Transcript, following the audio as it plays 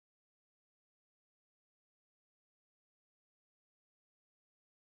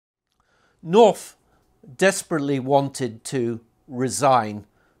North desperately wanted to resign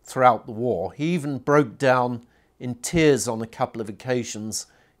throughout the war. He even broke down in tears on a couple of occasions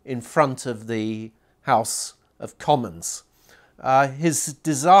in front of the House of Commons. His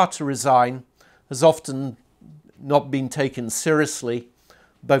desire to resign has often not been taken seriously,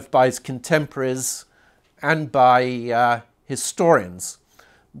 both by his contemporaries and by historians.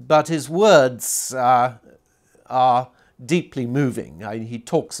 But his words are deeply moving. He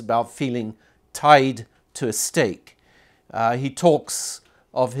talks about feeling tied to a stake. He talks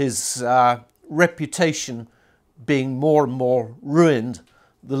of his reputation being more and more ruined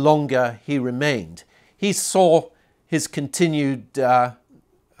the longer he remained. He saw his continued time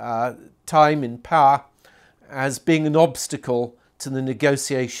in power as being an obstacle to the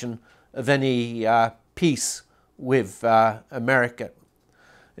negotiation of any peace with America.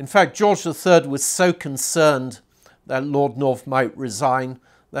 In fact, George III was so concerned that Lord North might resign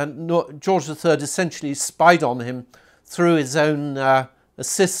that George III essentially spied on him through his own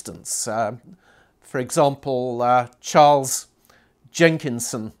assistants. For example, Charles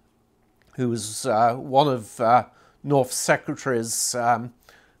Jenkinson, who was one of North's secretaries,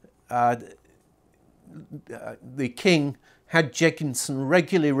 the king had Jenkinson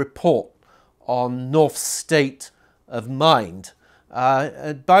regularly report on North's state of mind.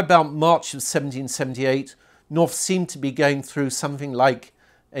 By about March of 1778, North seemed to be going through something like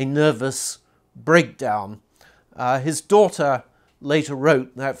a nervous breakdown. His daughter later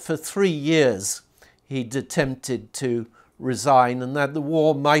wrote that for 3 years he'd attempted to resign and that the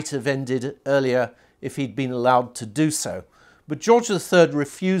war might have ended earlier if he'd been allowed to do so. But George III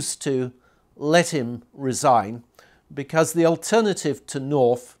refused to let him resign because the alternative to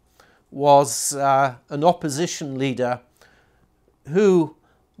North was an opposition leader who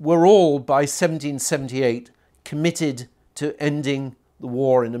were all, by 1778, committed to ending the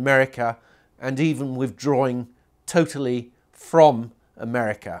war in America and even withdrawing totally from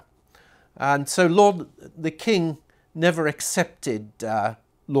America. And so the king never accepted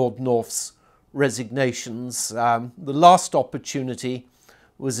Lord North's resignations. The last opportunity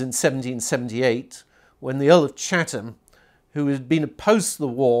was in 1778 when the Earl of Chatham, who had been opposed to the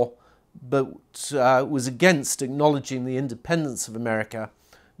war but was against acknowledging the independence of America,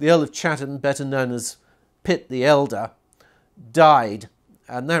 the Earl of Chatham, better known as Pitt the Elder, died,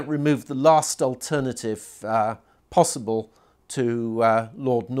 and that removed the last alternative possible to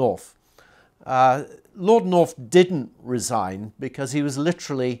Lord North. Lord North didn't resign because he was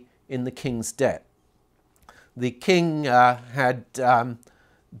literally in the king's debt. The king had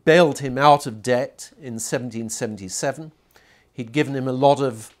bailed him out of debt in 1777. He'd given him a lot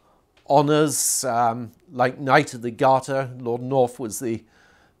of honours, like Knight of the Garter. Lord North was the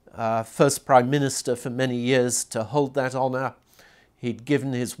first Prime Minister for many years to hold that honour. He'd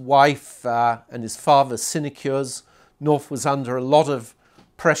given his wife and his father sinecures. North was under a lot of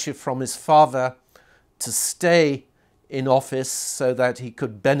pressure from his father to stay in office so that he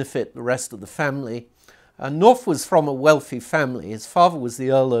could benefit the rest of the family. North was from a wealthy family. His father was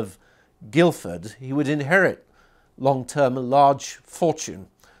the Earl of Guildford. He would inherit long-term a large fortune,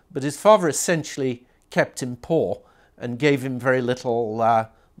 but his father essentially kept him poor and gave him very little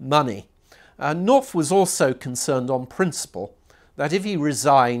money. North was also concerned on principle that if he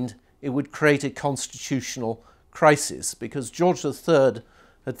resigned, it would create a constitutional crisis, because George III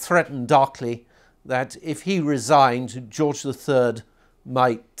had threatened darkly that if he resigned, George III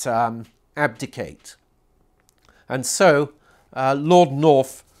might abdicate. And so Lord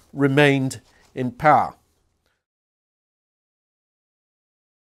North remained in power.